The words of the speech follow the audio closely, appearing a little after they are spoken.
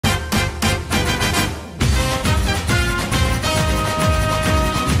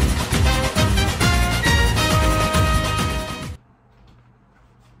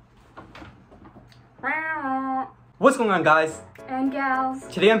What's going on, guys? And gals.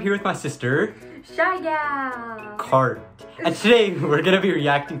 Today I'm here with my sister, Shy Gal. Kart. And today we're gonna be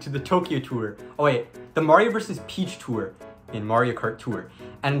reacting to the Tokyo tour. Oh wait, the Mario vs. Peach tour in Mario Kart Tour.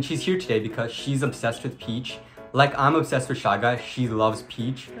 And she's here today because she's obsessed with Peach. Like I'm obsessed with Shy Guy, she loves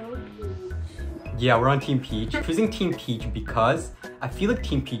Peach. Yeah, we're on Team Peach. Choosing Team Peach because I feel like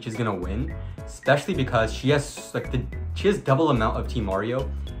Team Peach is gonna win, especially because she has double amount of Team Mario,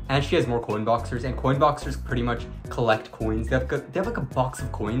 and she has more coin boxers. And coin boxers pretty much collect coins. They have like a box of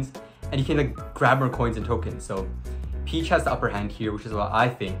coins, and you can like grab more coins and tokens. So Peach has the upper hand here, which is what I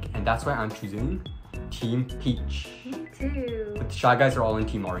think, and that's why I'm choosing Team Peach. Me too. But the Shy Guys are all in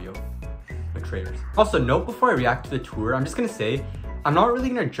Team Mario. Betrayers. Also, note before I react to the tour, I'm just gonna say, I'm not really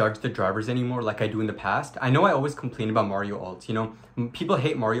gonna judge the drivers anymore like I do in the past. I know I always complain about Mario alts, you know? People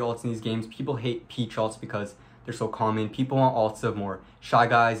hate Mario alts in these games. People hate Peach alts because they're so common. People want alts of more Shy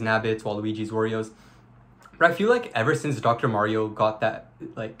Guys, Nabbits, Waluigi's, Wario's. But I feel like ever since Dr. Mario got that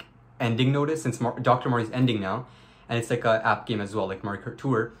like ending notice, since Dr. Mario's ending now, and it's like an app game as well, like Mario Kart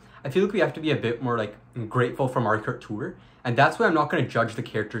Tour, I feel like we have to be a bit more like grateful for Mario Kart Tour. And that's why I'm not gonna judge the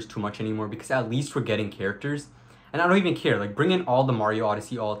characters too much anymore, because at least we're getting characters. And I don't even care, like bring in all the Mario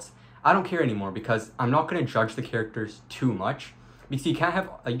Odyssey alts. I don't care anymore because I'm not gonna judge the characters too much. Because you can't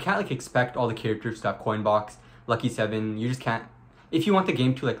like expect all the characters to have Coin Box, Lucky 7, you just can't. If you want the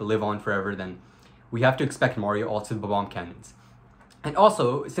game to like live on forever, then we have to expect Mario alts with bomb cannons. And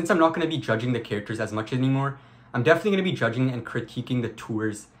also, since I'm not gonna be judging the characters as much anymore, I'm definitely gonna be judging and critiquing the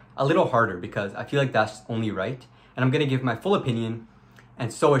tours a little harder because I feel like that's only right. And I'm gonna give my full opinion,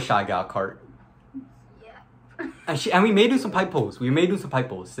 and so is Shy Gal Kart. And we may do some pipe polls. We may do some pipe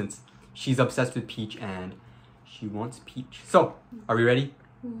polls since she's obsessed with Peach and she wants Peach. So, are we ready?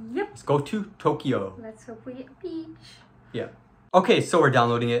 Yep. Let's go to Tokyo. Let's hope we get Peach. Yeah. Okay, so we're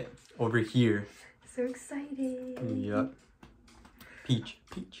downloading it over here. So excited. Yep. Peach.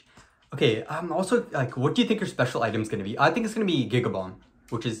 Okay, also, like, what do you think her special item is gonna be? I think it's gonna be Giga Bomb,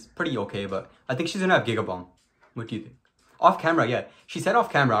 which is pretty okay, but I think she's gonna have Giga Bomb. What do you think? Off camera, yeah. She said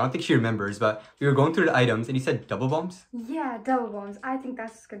off camera. I don't think she remembers, but we were going through the items and he said double bombs. Yeah, double bombs. I think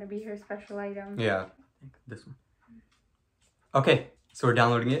that's gonna be her special item. Yeah, this one. Okay, so we're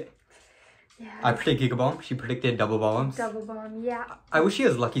downloading it. Yeah. I predict Giga Bomb. She predicted double bombs. Double bomb, yeah. I wish she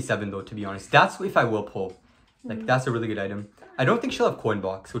has Lucky 7 though, to be honest. That's if I will pull. Like, that's a really good item. I don't think she'll have Coin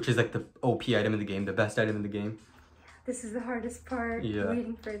Box, which is like the OP item in the game, the best item in the game. This is the hardest part,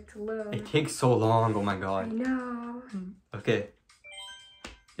 waiting for it to load. It takes so long, oh my god. I know. Okay.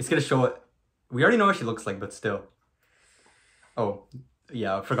 It's gonna show it. We already know what she looks like, but still. Oh,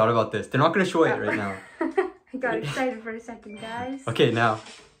 yeah, I forgot about this. They're not gonna show it right now. I got excited for a second, guys. Okay, now,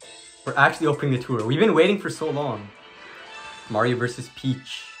 we're actually opening the tour. We've been waiting for so long. Mario vs.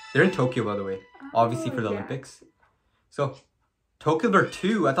 Peach. They're in Tokyo, by the way. Obviously for the Olympics. So, Tokyo Blur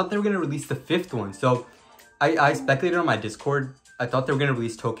 2. I thought they were gonna release the 5th one. So, I speculated on my Discord. I thought they were gonna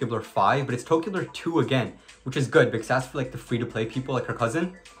release Tokyo Blur 5, but it's Tokyo Blur 2 again, which is good because that's for like the free-to-play people, like her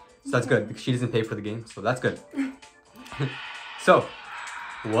cousin. So that's good because she doesn't pay for the game, so that's good. So,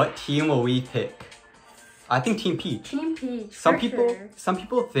 what team will we pick? I think Team Peach. Team Peach. Some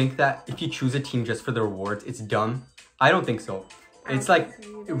people think that if you choose a team just for the rewards, it's dumb. I don't think so. It's like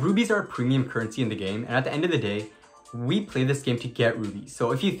rubies are a premium currency in the game, and at the end of the day, we play this game to get rubies.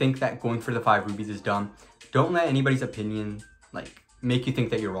 So if you think that going for the 5 rubies is dumb, don't let anybody's opinion like make you think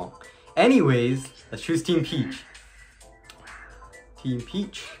that you're wrong. Anyways, let's choose Team Peach. Team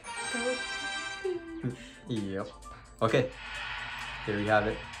Peach. Yep. Okay. There we have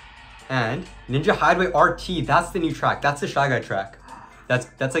it. And Ninja Hideaway RT. That's the new track. That's the Shy Guy track.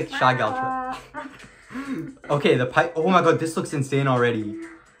 That's like Shy Gal track. Okay, the pipe. Oh my god, this looks insane already.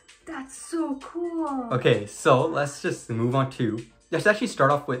 That's so cool. Okay, so let's just move on to. Let's actually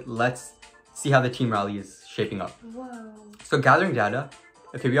start off with let's see how the team rally is shaping up. Whoa. So gathering data.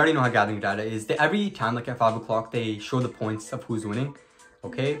 Okay, we already know how gathering data is. Every time, like at 5 o'clock, they show the points of who's winning.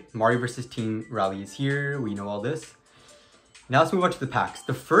 Okay, Mario versus Team Rally is here. We know all this. Now let's move on to the packs.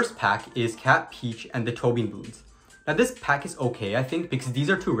 The first pack is Cat, Peach, and the Toby Balloons. Now this pack is okay, I think, because these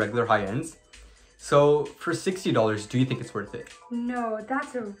are 2 regular high ends. So for $60, do you think it's worth it? No,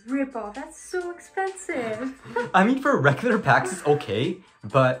 that's a ripoff. That's so expensive. I mean, for regular packs, it's okay,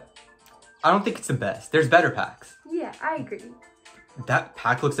 but I don't think it's the best. There's better packs. Yeah, I agree. That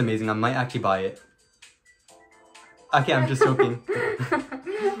pack looks amazing. I might actually buy it. Okay, I'm just joking.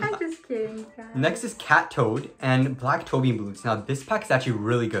 I'm just kidding, guys. Next is Cat Toad and Black Toby Balloons. Now, this pack is actually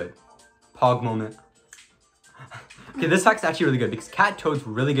really good. Pog moment. Okay, this pack's actually really good because Cat Toad's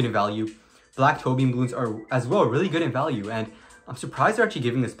really good in value. Black Toby Balloons are as well really good in value, and I'm surprised they're actually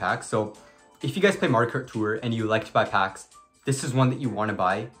giving this pack. So if you guys play Mario Kart Tour and you like to buy packs, this is one that you want to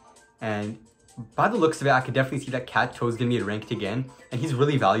buy. And by the looks of it, I could definitely see that Cat Toad's gonna be ranked again, and he's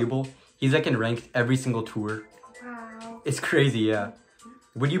really valuable. He's like in ranked every single tour. Wow. It's crazy, yeah.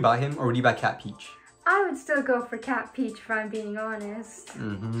 Would you buy him or would you buy Cat Peach? I would still go for Cat Peach if I'm being honest.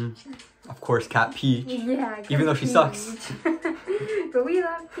 Of course, Cat Peach. Yeah. Even though she sucks. But we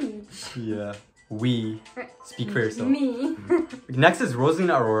love Peach. Yeah. We. Speak for yourself. Me. Next is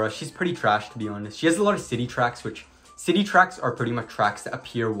Rosalina Aurora. She's pretty trash, to be honest. She has a lot of city tracks, which city tracks are pretty much tracks that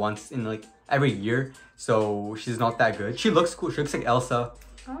appear once in like every year. So she's not that good. She looks cool. She looks like Elsa,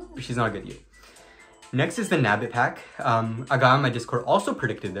 but she's not good yet. Next is the Nabbit pack. A guy on my Discord also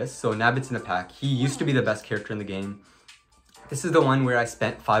predicted this. So Nabbit's in the pack. He used to be the best character in the game. This is the one where I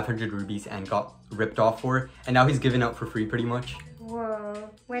spent 500 rubies and got ripped off for. And now he's given out for free pretty much. Whoa.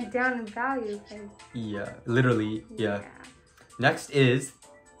 Went down in value. Yeah, literally, yeah. Next is,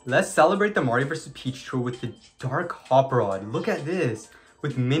 let's celebrate the Mario vs. Peach tour with the Dark Hop Rod. Look at this.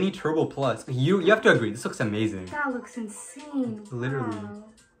 With Mini Turbo Plus. You have to agree, this looks amazing. That looks insane. Literally. Wow.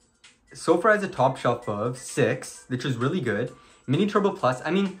 So far has a top shelf of 6, which is really good. Mini Turbo Plus,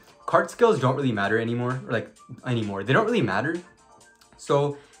 I mean, kart skills don't really matter anymore. They don't really matter.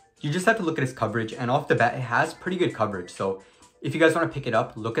 So you just have to look at its coverage, and off the bat, it has pretty good coverage. So if you guys want to pick it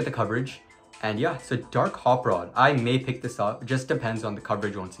up, look at the coverage. And yeah, so Dark Hop Rod. I may pick this up. It just depends on the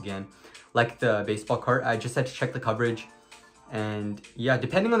coverage once again. Like the baseball cart, I just had to check the coverage. And yeah,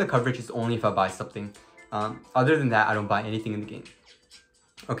 depending on the coverage, it's only if I buy something. Other than that, I don't buy anything in the game.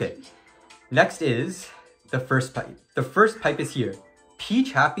 Okay. Next is the first pipe. The first pipe is here.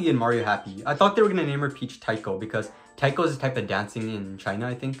 Peach Happi and Mario Happi. I thought they were going to name her Peach Taiko because Taiko is a type of dancing in China,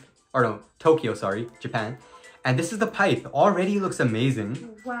 I think. Or no, Tokyo, sorry, Japan. And this is the pipe. Already looks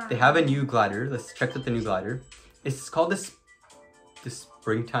amazing. Wow. They have a new glider. Let's check out the new glider. It's called the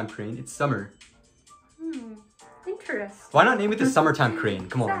Springtime Crane. It's summer. Interesting. Why not name it the Summertime Crane?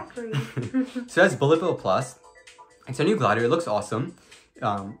 Come on. Exactly. So that's Bullet Bill Plus. It's a new glider. It looks awesome.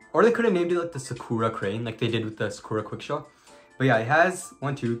 Or they could have named it like the Sakura Crane, like they did with the Sakura Quickshot. But yeah, it has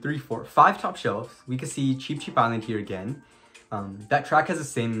 1, 2, 3, 4, 5 top shelves. We can see Cheep Cheep Island here again. That track has the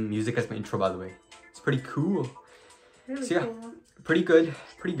same music as my intro, by the way. It's pretty cool. Really so yeah, cool. pretty good,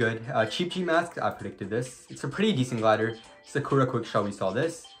 pretty good. Cheep Cheep Mask, I predicted this. It's a pretty decent glider. Sakura Quickshot, we saw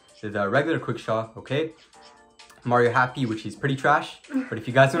this. The regular Quickshot, okay. Mario Happi, which is pretty trash. But if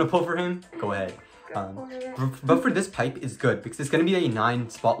you guys want to pull for him, go ahead. But for this pipe, it's good because it's going to be a 9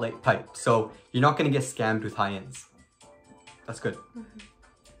 spotlight pipe. So you're not going to get scammed with high ends. That's good.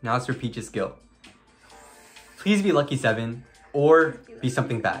 Now it's for Peach's skill. Please be lucky 7 or be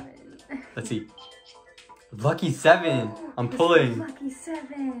something bad. Let's see. Lucky 7. I'm pulling. Lucky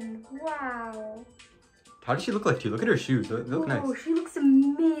 7. Wow. How does she look like to you? Look at her shoes. They look nice. Oh, she looks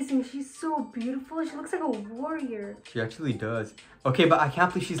amazing. She's so beautiful. She looks like a warrior. She actually does. Okay, but I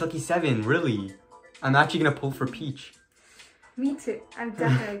can't believe she's lucky 7. Really. I'm actually going to pull for Peach. Me too. I'm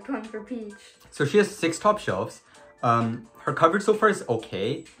definitely going for Peach. So she has 6 top shelves. Her coverage so far is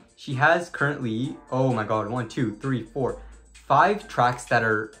okay. She has currently, oh my god, 1, 2, 3, 4, 5 tracks that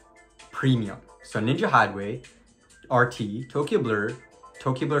are premium. So Ninja Hideaway, RT, Tokyo Blur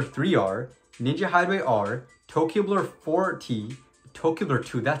 3R, Ninja Hideaway R, Tokyo Blur 4T, Tokyo Blur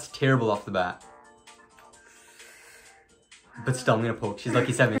 2. That's terrible off the bat. But still, I'm gonna poke. She's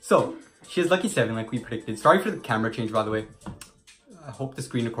lucky 7. So, she has lucky 7 like we predicted. Sorry for the camera change, by the way. I hope the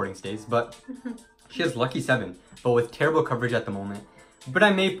screen recording stays. But she has lucky 7, but with terrible coverage at the moment. But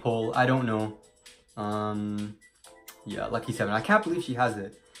I may pull. I don't know. Yeah, lucky 7. I can't believe she has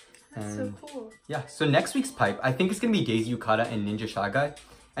it. That's so cool. Yeah, so next week's pipe, I think it's going to be Daisy Yukata and Ninja Shy Guy.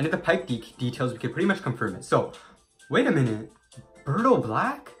 And at the pipe details, we can pretty much confirm it. So, wait a minute. Birdo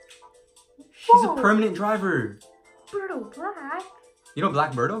Black? She's a permanent driver. Birdo Black? You know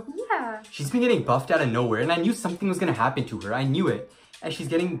Black Birdo? Yeah. She's been getting buffed out of nowhere, and I knew something was going to happen to her. I knew it. And she's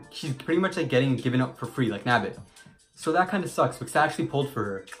pretty much like getting given up for free, like Nabbit. So that kind of sucks, because I actually pulled for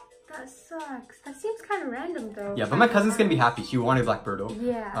her. That sucks. That seems kind of random, though. Yeah, but my cousin's going to be happy. She wanted Black Birdo.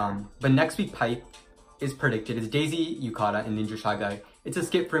 Yeah. But next week pipe is predicted. It's Daisy, Yukata, and Ninja Shy Guy. It's a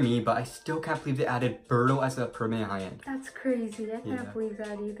skip for me, but I still can't believe they added Birdo as a permanent high-end. That's crazy. I can't believe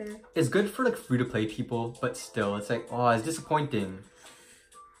that either. It's good for like free-to-play people, but still, it's like, oh, it's disappointing.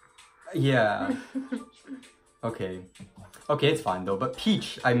 Yeah. Okay. Okay, it's fine though. But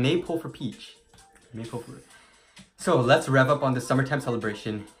Peach, I may pull for Peach. So let's rev up on the summertime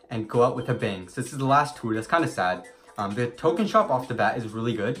celebration and go out with a bang. So this is the last tour. That's kind of sad. The token shop off the bat is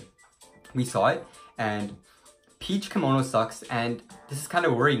really good. We saw it, and Peach kimono sucks, and this is kind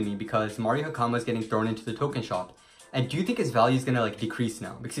of worrying me because Mario Hakama is getting thrown into the token shop. And do you think his value is gonna like decrease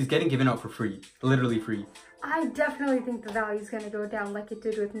now? Because he's getting given out for free. Literally free. I definitely think the value is gonna go down like it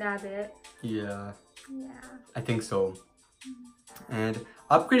did with Nabbit. Yeah. Yeah. I think so. And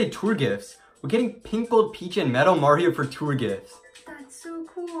upgraded tour gifts. We're getting Pink Gold Peach and Metal Mario for tour gifts. That's so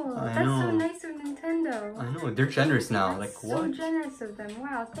cool. I That's know. so nice of Nintendo. I know, they're generous now. That's like, what? so generous of them.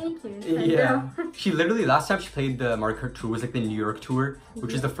 Wow, thank you, Nintendo. Yeah. She literally, last time she played the Mario Kart tour was like the New York tour,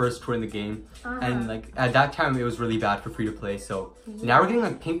 which is the first tour in the game. And like, at that time, it was really bad for free to play. So now we're getting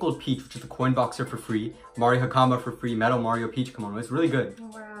like Pink Gold Peach, which is the coin boxer for free. Mario Hakama for free. Metal Mario Peach, come on, it's really good.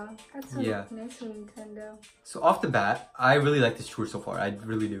 Wow, that's so nice of Nintendo. So off the bat, I really like this tour so far. I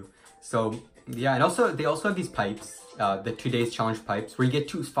really do. So yeah, and also they also have these pipes, the 2 days challenge pipes, where you get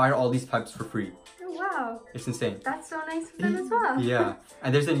to fire all these pipes for free. Oh wow, it's insane. That's so nice of them as well. Yeah,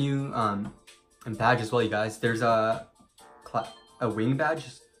 and there's a new badge as well, you guys. There's a wing badge,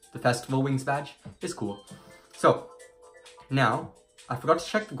 the festival wings badge. It's cool. So now I forgot to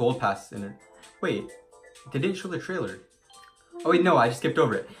check the gold pass in it. Wait, they didn't show the trailer. Oh wait, no, I just skipped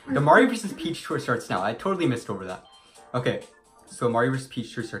over it. The Mario vs. Peach tour starts now. I totally missed over that. Okay. So Mario vs.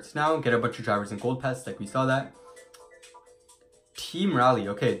 Peach tour starts now. Get a bunch of drivers in Gold Pass, like we saw that. Team Rally,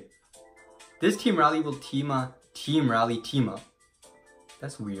 okay. This Team Rally will team up.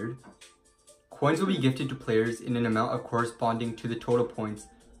 That's weird. Coins will be gifted to players in an amount corresponding to the total points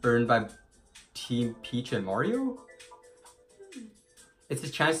earned by Team Peach and Mario. It's a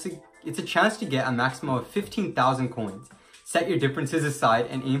chance to get a maximum of 15,000 coins. Set your differences aside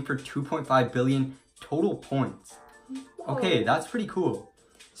and aim for 2.5 billion total points. Okay, that's pretty cool.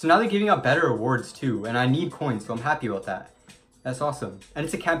 So now they're giving out better rewards too, and I need coins, so I'm happy about that. That's awesome. And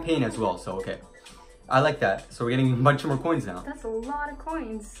it's a campaign as well, so okay. I like that. So we're getting a bunch more coins now. That's a lot of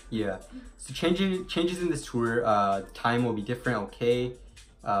coins. Yeah. So changes in this tour, the time will be different, okay.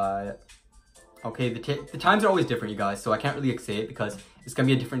 Okay, the times are always different, you guys, so I can't really say it because it's gonna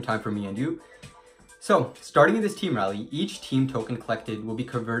be a different time for me and you. So, starting in this team rally, each team token collected will be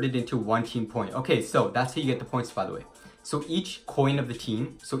converted into 1 team point. Okay, so that's how you get the points, by the way. So each coin of the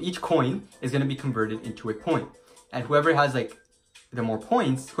team, each coin is going to be converted into a point. And whoever has like the more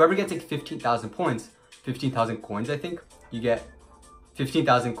points, whoever gets like 15,000 points, 15,000 coins I think, you get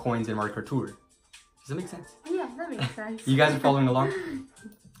 15,000 coins in Mario Kart Tour. Does that make sense? Yeah, that makes sense. You guys are following along?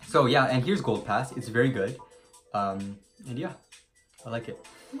 So yeah, and here's Gold Pass. It's very good. And yeah, I like it.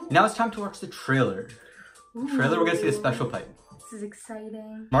 Now it's time to watch the trailer. Trailer, we're gonna see a special pipe. This is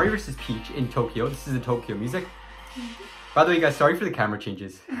exciting. Mario vs. Peach in Tokyo. This is the Tokyo music. By the way, guys, sorry for the camera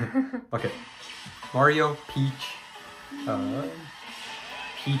changes. Okay. Mario, Peach,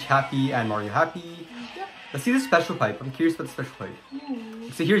 Peach Happy, and Mario Happy. Let's see the special pipe. I'm curious about the special pipe.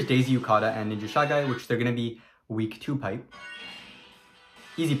 So here's Daisy Yukata and Ninja Hideaway, which they're gonna be week 2 pipe.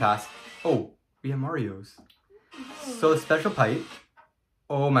 Easy pass. Oh, we have Mario's. So the special pipe.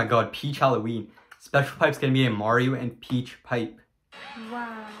 Oh my god, Peach Halloween. Special pipe's gonna be a Mario and Peach pipe.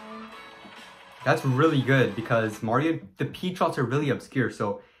 Wow. That's really good because Mario, the Peach alts are really obscure.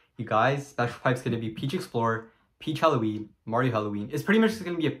 So you guys, special pipe's gonna be Peach Explorer, Peach Halloween, Mario Halloween. It's pretty much just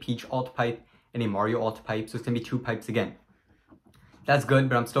gonna be a Peach alt pipe and a Mario alt pipe. So it's gonna be 2 pipes again. That's good,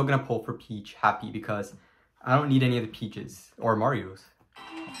 but I'm still gonna pull for Peach Happy because I don't need any of the Peaches or Marios.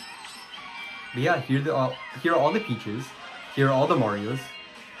 But yeah, here are all the Peaches. Here are all the Marios.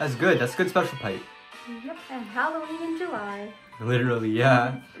 That's good. That's good special pipe. Yep, and Halloween in July. Literally,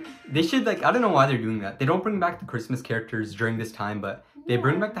 yeah. They should, like, I don't know why they're doing that. They don't bring back the Christmas characters during this time, but they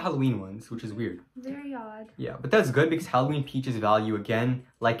bring back the Halloween ones, which is weird. Very odd. Yeah, but that's good because Halloween Peach's value, again,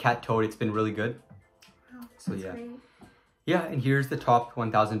 like Cat Toad, it's been really good. Oh, so yeah. Great. Yeah, and here's the top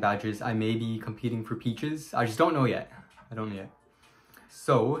 1,000 badges. I may be competing for Peaches. I just don't know yet. I don't know yet.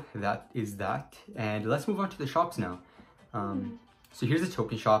 So, that is that. And let's move on to the shops now. So here's the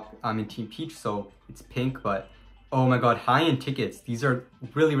token shop. I'm in Team Peach, so it's pink, but oh my god, high-end tickets. These are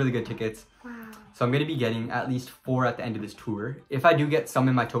really, really good tickets. Wow. So I'm going to be getting at least 4 at the end of this tour. If I do get some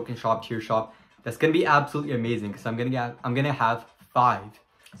in my token shop, tier shop, that's going to be absolutely amazing because I'm going to have 5.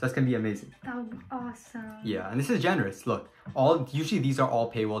 So that's going to be amazing. That would be awesome. Yeah, and this is generous. Look, usually these are all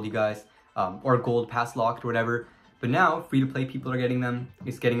paywalled, you guys, or gold pass locked or whatever. But now, free-to-play people are getting them.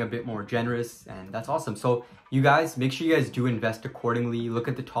 It's getting a bit more generous, and that's awesome. So, you guys, make sure you guys do invest accordingly. Look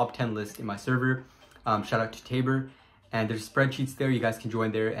at the top 10 list in my server. Shout out to Tabor. And there's spreadsheets there. You guys can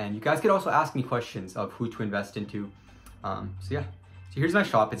join there. And you guys can also ask me questions of who to invest into. So, yeah. So, here's my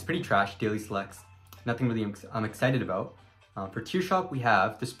shop. It's pretty trash. Daily selects. Nothing really I'm excited about. For tier shop, we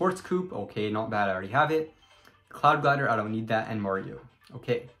have the Sports Coupe. Okay, not bad. I already have it. Cloud Glider. I don't need that. And Mario.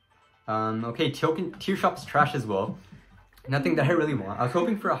 Okay. Okay, tier shop is trash as well. Nothing that I really want. I was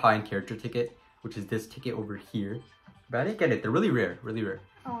hoping for a high-end character ticket, which is this ticket over here. But I didn't get it. They're really rare, really rare.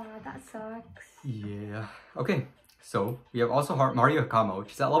 Oh, that sucks. Yeah. Okay. So we have also Mario Hakama,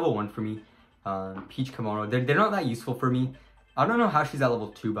 which is at level 1 for me. Peach Kimono. They're not that useful for me. I don't know how she's at level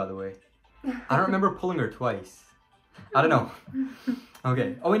 2, by the way. I don't remember pulling her twice. I don't know.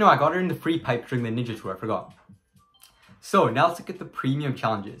 Okay. Oh wait, no, I got her in the free pipe during the Ninja Tour. I forgot. So now let's look at the premium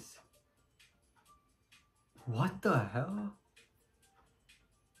challenges. What the hell?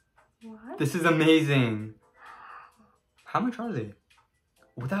 What? This is amazing. How much are they?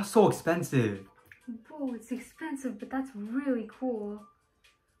 Oh, that's so expensive. Whoa, it's expensive, but that's really cool.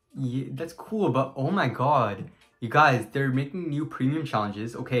 Yeah, that's cool, but oh my god. You guys, they're making new premium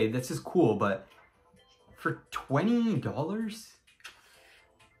challenges. Okay, this is cool, but for $20?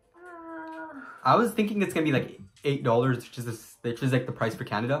 I was thinking it's gonna be like $8, which is like the price for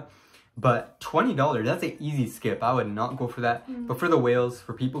Canada. But $20, that's an easy skip. I would not go for that. But for the whales,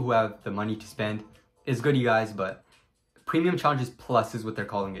 for people who have the money to spend, it's good, you guys, but Premium Challenges Plus is what they're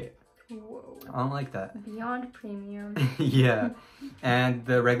calling it. Whoa. I don't like that. Beyond premium. Yeah. And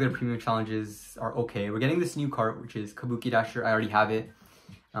the regular Premium Challenges are okay. We're getting this new cart, which is Kabuki Dasher. I already have it.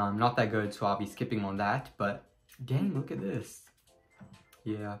 Not that good, so I'll be skipping on that. But dang, look at this.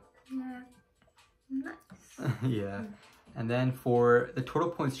 Yeah. Yeah. Nice. Yeah. And then for the Total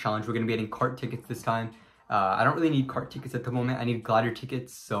Points Challenge, we're going to be getting cart tickets this time. I don't really need cart tickets at the moment. I need glider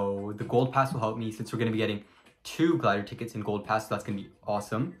tickets, so the Gold Pass will help me since we're going to be getting 2 glider tickets in Gold Pass, so that's going to be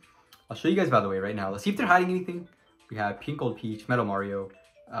awesome. I'll show you guys, by the way, right now. Let's see if they're hiding anything. We have Pink Gold Peach, Metal Mario,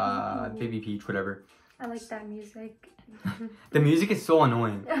 Baby Peach, whatever. I like that music. The music is so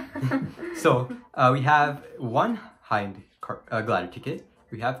annoying. So, we have 1 hide glider ticket.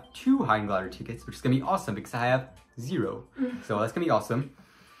 We have 2 hide glider tickets, which is going to be awesome because I have 0. So that's going to be awesome.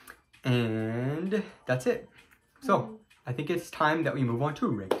 And that's it. So, I think it's time that we move on to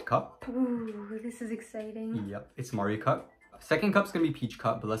Ranked Cup. Ooh, this is exciting. Yep, it's Mario Cup. Second cup's going to be Peach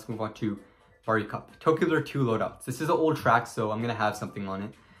Cup, but let's move on to Mario Cup. Tokyo Lure 2 Loadouts. This is an old track, so I'm going to have something on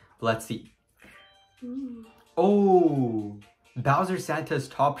it. But let's see. Ooh. Oh, Bowser Santa's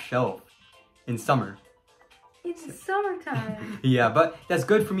Top Shelf in summer. It's summertime. Yeah, but that's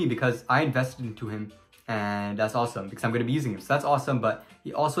good for me because I invested into him. And that's awesome because I'm going to be using him. So that's awesome, but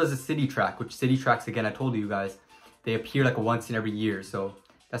he also has a city track, which city tracks, again, I told you guys, they appear like once in every year. So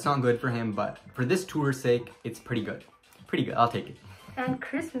that's not good for him, but for this tour's sake, it's pretty good. Pretty good. I'll take it. And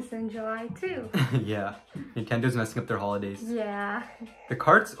Christmas in July, too. Yeah. Nintendo's messing up their holidays. Yeah. The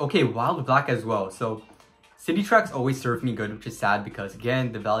carts, okay, Wild Black as well. So city tracks always serve me good, which is sad because,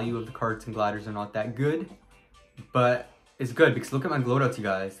 again, the value of the carts and gliders are not that good. But it's good because look at my loadouts, you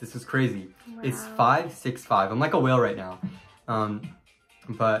guys. This is crazy. Wow. It's 565. I'm like a whale right now.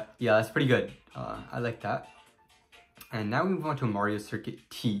 But yeah, that's pretty good. I like that. And now we move on to Mario Circuit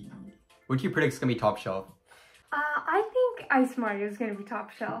T. What do you predict is going to be top shelf? I think Ice Mario is going to be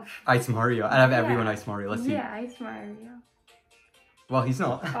top shelf. Ice Mario. I have everyone Ice Mario. Let's see. Yeah, Ice Mario. Well, he's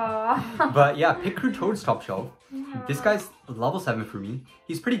not. But yeah, Picru Toad's top shelf. Yeah. This guy's level 7 for me.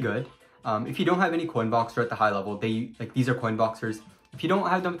 He's pretty good. If you don't have any coin boxer at the high level, these are coin boxers. If you don't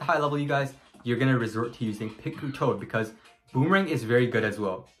have them at the high level, you guys, you're gonna resort to using Picru Toad because Boomerang is very good as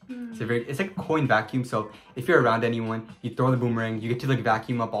well. It's like a coin vacuum. So if you're around anyone, you throw the boomerang, you get to like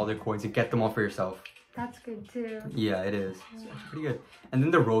vacuum up all their coins and get them all for yourself. That's good too. Yeah, it is. It's pretty good. And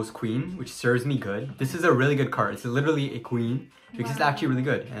then the Rose Queen, which serves me good. This is a really good card. It's literally a queen, which is actually really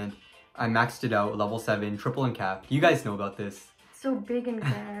good. And I maxed it out, level 7, triple and cap. You guys know about this. So big and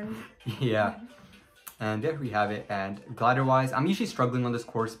grand. Yeah. And there we have it. And glider-wise, I'm usually struggling on this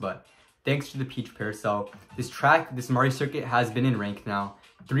course, but thanks to the Peach Parasol, this Mario Circuit has been in rank now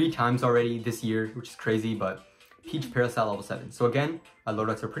 3 times already this year, which is crazy, but Peach Parasol level 7. So again, our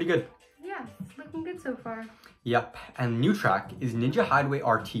loadouts are pretty good. Yeah, it's looking good so far. Yep. And new track is Ninja Hideaway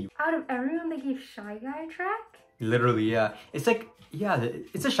RT. Out of everyone, they gave Shy Guy a track? Literally, yeah. It's like, yeah,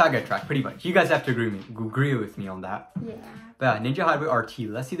 it's a Shy Guy track, pretty much. You guys have to agree with me on that. Yeah. But yeah, Ninja Hideaway RT.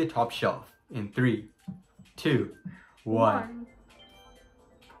 Let's see the top shelf in 3, 2, 1.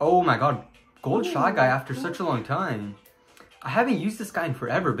 Oh my god, Gold Shy Guy after such a long time. I haven't used this guy in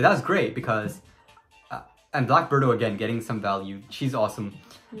forever, but that's great because... and Black Birdo again, getting some value. She's awesome.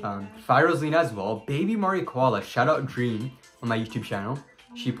 Yeah. Rosalina as well. Baby Mario Koala, shout out Dream on my YouTube channel.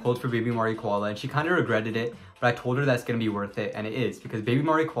 She pulled for Baby Mario Koala and she kind of regretted it, but I told her that's going to be worth it, and it is because Baby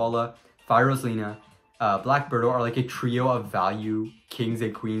Mario Koala, Rosalina, Black Birdo are like a trio of value kings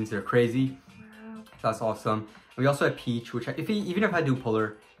and queens. They're crazy. Wow. That's awesome. We also have Peach, which even if I do pull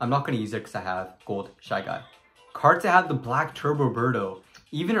her, I'm not going to use it because I have Gold Shy Guy. Carts, I have the Black Turbo Birdo.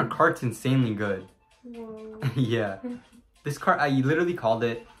 Even her cart's insanely good. Whoa. Yeah. This cart, I literally called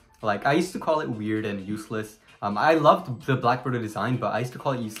it, like, I used to call it weird and useless. I loved the Black Birdo design, but I used to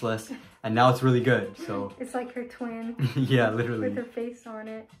call it useless, and now it's really good. So it's like her twin. yeah, literally. With her face on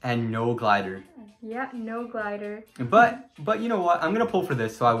it. And no glider. Yeah, no glider. But you know what? I'm gonna pull for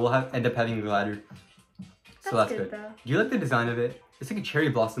this, so I will end up having a glider. So that's good. Though. Do you like the design of it? It's like a cherry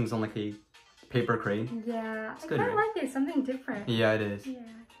blossoms on like a paper crane. Yeah, it's I good, kind of right? like it. Something different. Yeah, it is. Yeah.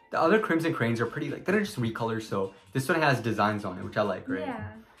 The other crimson cranes are pretty like they're just recolors. So this one has designs on it, which I like, right? Yeah.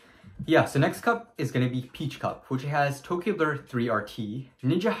 Yeah, so next cup is going to be Peach Cup, which has Tokyo Blur 3 RT,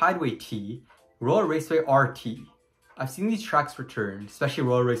 Ninja Hideaway T, Roller Raceway RT. I've seen these tracks return, especially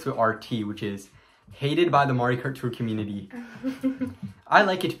Roller Raceway RT, which is hated by the Mario Kart Tour community. I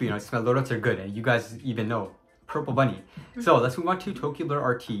like it, to be honest. My loadouts are good, and you guys even know. Purple Bunny. So let's move on to Tokyo Blur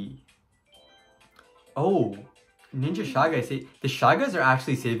RT. Oh, Ninja Shy Guys. The Shy Guys are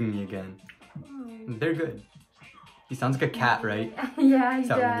actually saving me again. Oh. They're good. He sounds like a cat, right? Yeah, he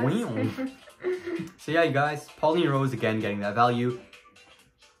does. does. So yeah, you guys, Pauline Rose again getting that value.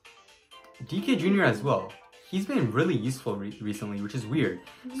 DK Jr. as well. He's been really useful recently, which is weird.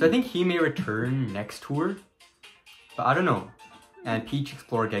 So I think he may return next tour, but I don't know. And Peach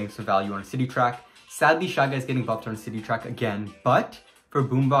Explorer getting some value on a city track. Sadly, Shy Guy's getting buffed on a city track again, but for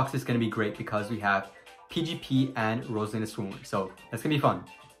Boombox, it's going to be great because we have PGP and Rosalina Swoon. So that's going to be fun.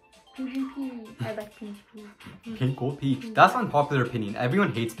 PGP. I like PGP. Pink Gold Peach. That's unpopular opinion.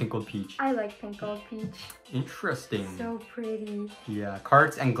 Everyone hates Pink Gold Peach. I like Pink Gold Peach. Interesting. So pretty. Yeah.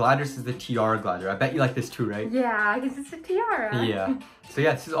 Karts and Gliders is the Tiara glider. I bet you like this too, right? Yeah, because it's a tiara. Yeah. So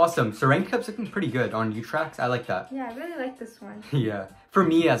yeah, this is awesome. So Rank Cup's looking pretty good on new tracks. I like that. Yeah, I really like this one. Yeah. For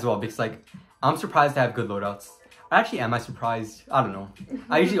me as well, because like, I'm surprised I have good loadouts. Actually, am I surprised? I don't know.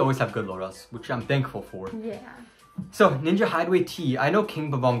 I usually always have good loadouts, which I'm thankful for. Yeah. So, Ninja Hideaway T. I know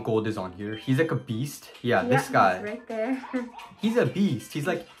King Babam Gold is on here. He's like a beast. Yeah, this guy. He's right there. He's a beast. He's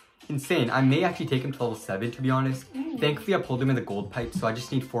like insane. I may actually take him to level 7, to be honest. Ooh. Thankfully, I pulled him in the gold pipe, so I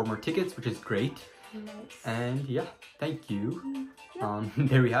just need 4 more tickets, which is great. Nice. And yeah, thank you. Yeah.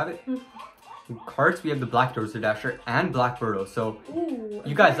 There we have it. In cards, we have the Black Dozer Dasher and Black Birdo. So, Ooh,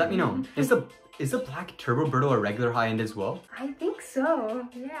 you guys, let me know. Is the Black Turbo Birdo a regular high end as well? I think so.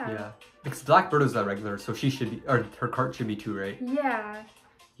 Yeah. Yeah. Because Black Birdo's a regular, so she should be, or her cart should be too, right? Yeah.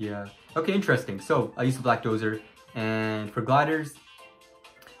 Yeah. Okay, interesting. So, I use the Black Dozer. And for gliders,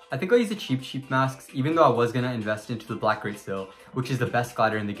 I think I'll use the cheap masks, even though I was going to invest into the Black Great Sail, which is the best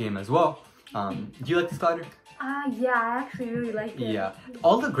glider in the game as well. Do you like this glider? Yeah, I actually really like it. Yeah.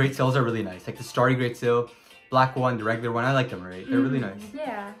 All the Great Sails are really nice. Like the Starry Great Sail, Black one, the regular one. I like them, right? They're really nice.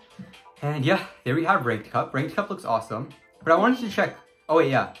 Yeah. And yeah, there we have Ranked Cup. Ranked Cup looks awesome. But I wanted to check. Oh wait,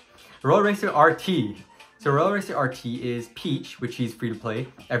 yeah. Roller Racer RT. So Roller Racer RT is Peach, which she's free to play.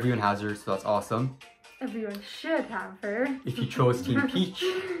 Everyone has her, so that's awesome. Everyone should have her. If you chose Team Peach.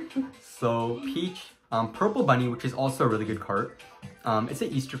 So Peach, Purple Bunny, which is also a really good cart. It's an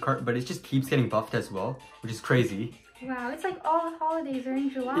Easter cart, but it just keeps getting buffed as well, which is crazy. Wow, it's like all the holidays are in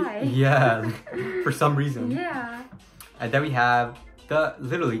July. Yeah, for some reason. Yeah. And then we have the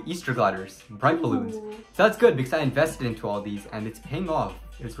literally Easter gliders, bright balloons. Ooh. So that's good because I invested into all these and it's paying off.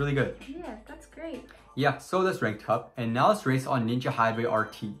 It's really good. Yeah, that's great. Yeah, so that's Ranked Cup. And now let's race on Ninja Hideaway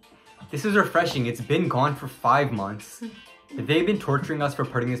RT. This is refreshing. It's been gone for 5 months. They've been torturing us for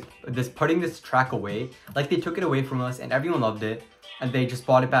putting this track away. Like they took it away from us and everyone loved it. And they just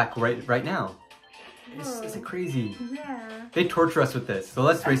bought it back right now. It's crazy. Yeah. They torture us with this. So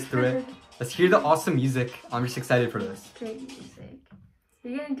let's race through it. Let's hear the awesome music. I'm just excited for this. Great music.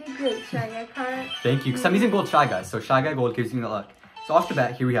 You're gonna do great, Shy Guy Kart. Thank you. Because I'm using Gold Shy Guy. So Shy Guy Gold gives me that luck. So off the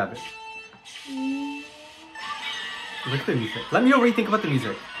bat, here we have it. Look at the music. Let me know what you think about the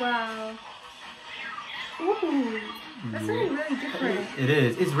music. Wow. Ooh. That's something really different. It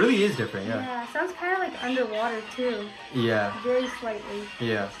is. It really is different, yeah. Yeah, sounds kind of like underwater too. Yeah. Very slightly.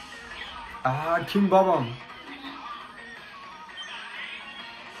 Yeah. King Babam.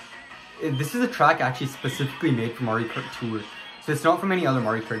 This is a track actually specifically made for Mario Kart Tour. So it's not from any other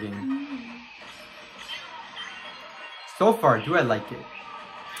Mario Kart game. So far, do I like it?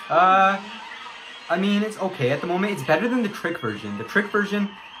 I mean, it's okay at the moment. It's better than the trick version. The trick version,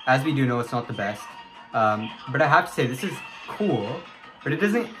 as we do know, it's not the best. But I have to say, this is cool. But it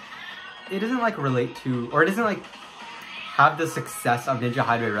doesn't like relate to, or it doesn't like have the success of Ninja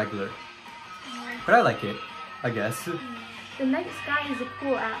Hideaway regular. But I like it, I guess. The night sky is a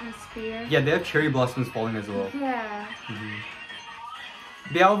cool atmosphere. Yeah, they have cherry blossoms falling as well. Yeah.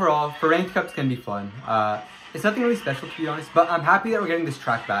 But yeah, overall, for Ranked Cup, it's gonna be fun. It's nothing really special, to be honest, but I'm happy that we're getting this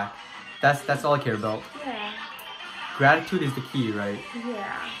track back. That's all I care about. Yeah. Gratitude is the key, right?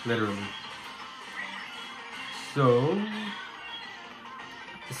 Yeah. Literally. So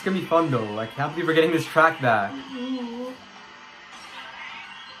This is gonna be fun though. I can't believe we're getting this track back. Ooh.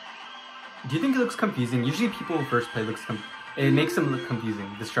 Do you think it looks confusing? Usually people who first play it makes them look confusing,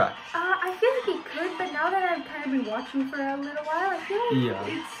 this track. I feel like it could, but now that I've kind of been watching for a little while, I feel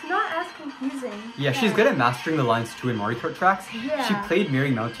like it's not as confusing. Yeah, she's good at mastering the lines too in Mario Kart tracks. Yeah. She played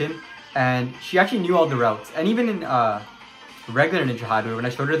Mary Mountain, and she actually knew all the routes. And even in regular Ninja Hideaway, when I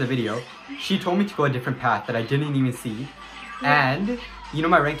showed her the video, she told me to go a different path that I didn't even see. Yeah. And, you know,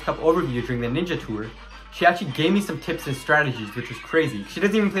 my Ranked Cup overview during the Ninja Tour, she actually gave me some tips and strategies, which was crazy. She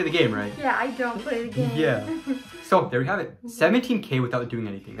doesn't even play the game, right? Yeah, I don't play the game. Yeah. So, there we have it. 17K without doing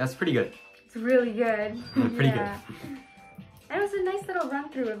anything. That's pretty good. It's really good. Pretty good. And it was a nice little run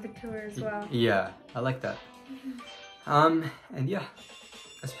through of the tour as well. Yeah, I like that. And yeah,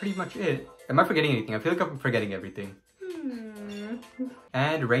 that's pretty much it. Am I forgetting anything? I feel like I'm forgetting everything.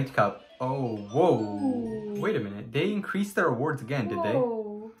 And Ranked Cup. Oh, whoa. Ooh. Wait a minute. They increased their awards again, did they?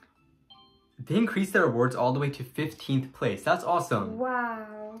 They increased their awards all the way to 15th place. That's awesome.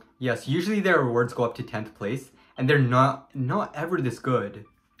 Wow. Yes, usually their awards go up to 10th place, and they're not ever this good.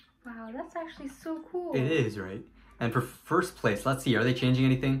 Wow, that's actually so cool. It is, right? And for first place, let's see, are they changing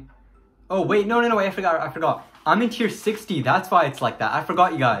anything? Oh, wait, no, wait, I forgot. I'm in tier 60, that's why it's like that. I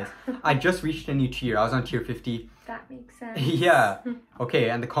forgot, you guys. I just reached a new tier. I was on tier 50. That makes sense. Yeah. Okay,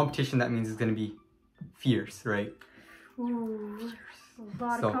 and the competition, that means is going to be fierce, right? Ooh, a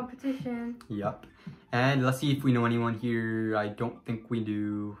lot of competition. Yep. And let's see if we know anyone here. I don't think we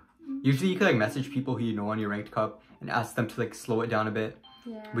do. Usually you could like message people who you know on your Ranked Cup and ask them to like slow it down a bit.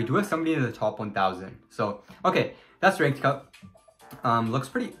 Yeah. We do have somebody in the top 1,000. So, okay, that's Ranked Cup. Looks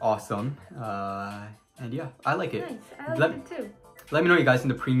pretty awesome. And yeah, I like it. Nice, I like it too. Let me know, you guys, in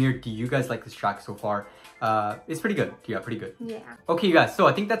the premiere, do you guys like this track so far? It's pretty good. Yeah, pretty good. Yeah. Okay, you guys, so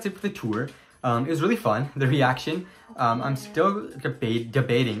I think that's it for the tour. It was really fun, the reaction. I'm still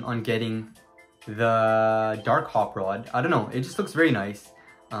debating on getting the Dark Hop Rod. I don't know, it just looks very nice.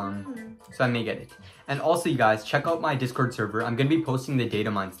 So I may get it. And also, you guys, check out my Discord server. I'm going to be posting the data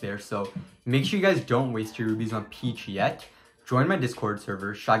mines there, so make sure you guys don't waste your rubies on Peach yet. Join my Discord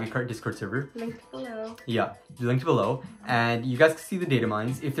server, Shaggy Kart Discord server. Linked below. Yeah, linked below. And you guys can see the data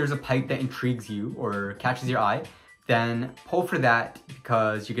mines. If there's a pipe that intrigues you or catches your eye, then pull for that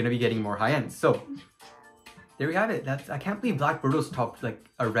because you're going to be getting more high ends. So, there we have it. I can't believe Black Birdo's topped like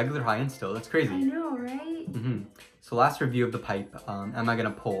a regular high end still. That's crazy. I know, right? So last review of the pipe, am I going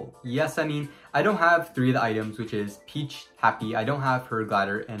to pull? Yes, I mean, I don't have 3 of the items, which is Peach, Happi. I don't have her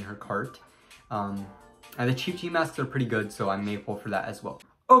glider and her cart. And the cheap G-masks are pretty good, so I may pull for that as well.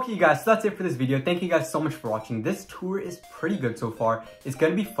 Okay, guys, so that's it for this video. Thank you guys so much for watching. This tour is pretty good so far. It's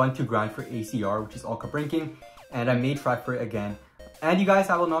going to be fun to grind for ACR, which is all cup ranking, and I may try for it again. And you guys,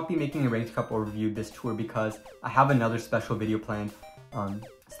 I will not be making a Ranked Cup overview this tour because I have another special video planned. So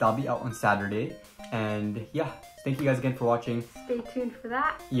that'll be out on Saturday. And yeah, thank you guys again for watching. Stay tuned for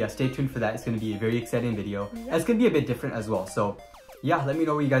that. Yeah, stay tuned for that. It's going to be a very exciting video. Yep. And it's going to be a bit different as well. So yeah, let me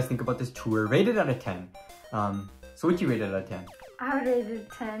know what you guys think about this tour. Rated out of 10. So what'd you rate it out of 10? I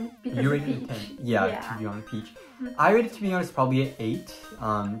rated 10 because you of rated Peach. 10. Yeah, to be honest, Peach. I rated, to be honest, probably an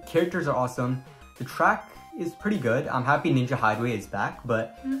 8. Characters are awesome. The track is pretty good. I'm happy Ninja Hideaway is back,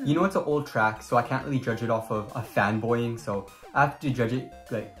 but you know it's an old track, so I can't really judge it off of a fanboying. So I have to judge it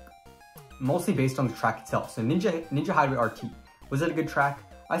like mostly based on the track itself. So Ninja Hideaway RT, was it a good track?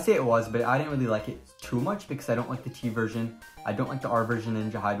 I say it was, but I didn't really like it too much because I don't like the T version. I don't like the R version of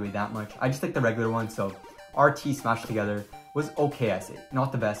Ninja Hideaway that much. I just like the regular one, so RT smashed together was okay, I say.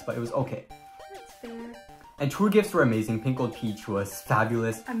 Not the best, but it was okay. That's fair. And tour gifts were amazing. Pink Gold Peach was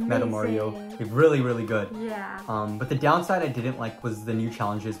fabulous. Amazing. Metal Mario, really, really good. Yeah. But the downside I didn't like was the new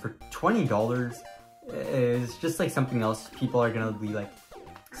challenges for $20. Is just like something else people are gonna be like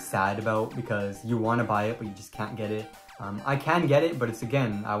sad about because you want to buy it, but you just can't get it. I can get it, but it's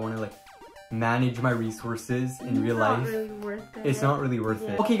again, I want to like manage my resources in real life. Really worth it. It's not really worth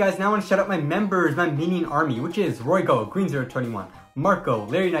it. Okay guys, now I want to shout out my members, my minion army, which is Roygo, Green021, Marco,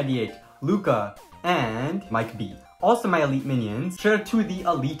 Larry98, Luca, and Mike B. Also my elite minions, shout out to the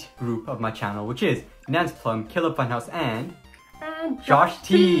elite group of my channel, which is Nance Plum, Killer Funhouse, and Josh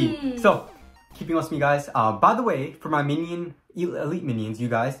T. So, keeping us me guys. By the way, for my elite minions, you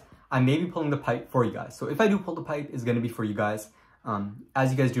guys, I may be pulling the pipe for you guys. So if I do pull the pipe, it's going to be for you guys.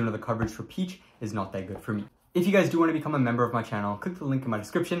 As you guys do know, the coverage for Peach is not that good for me. If you guys do want to become a member of my channel, click the link in my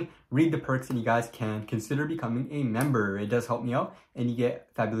description, read the perks, and you guys can consider becoming a member. It does help me out, and you get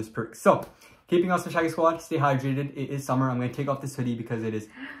fabulous perks. So, keeping us the Shaggy Squad, stay hydrated. It is summer. I'm going to take off this hoodie because it is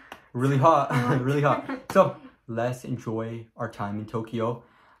really hot. Really hot. So, let's enjoy our time in Tokyo.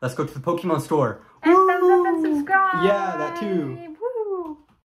 Let's go to the Pokemon store. And thumbs up and subscribe. Yeah, that too.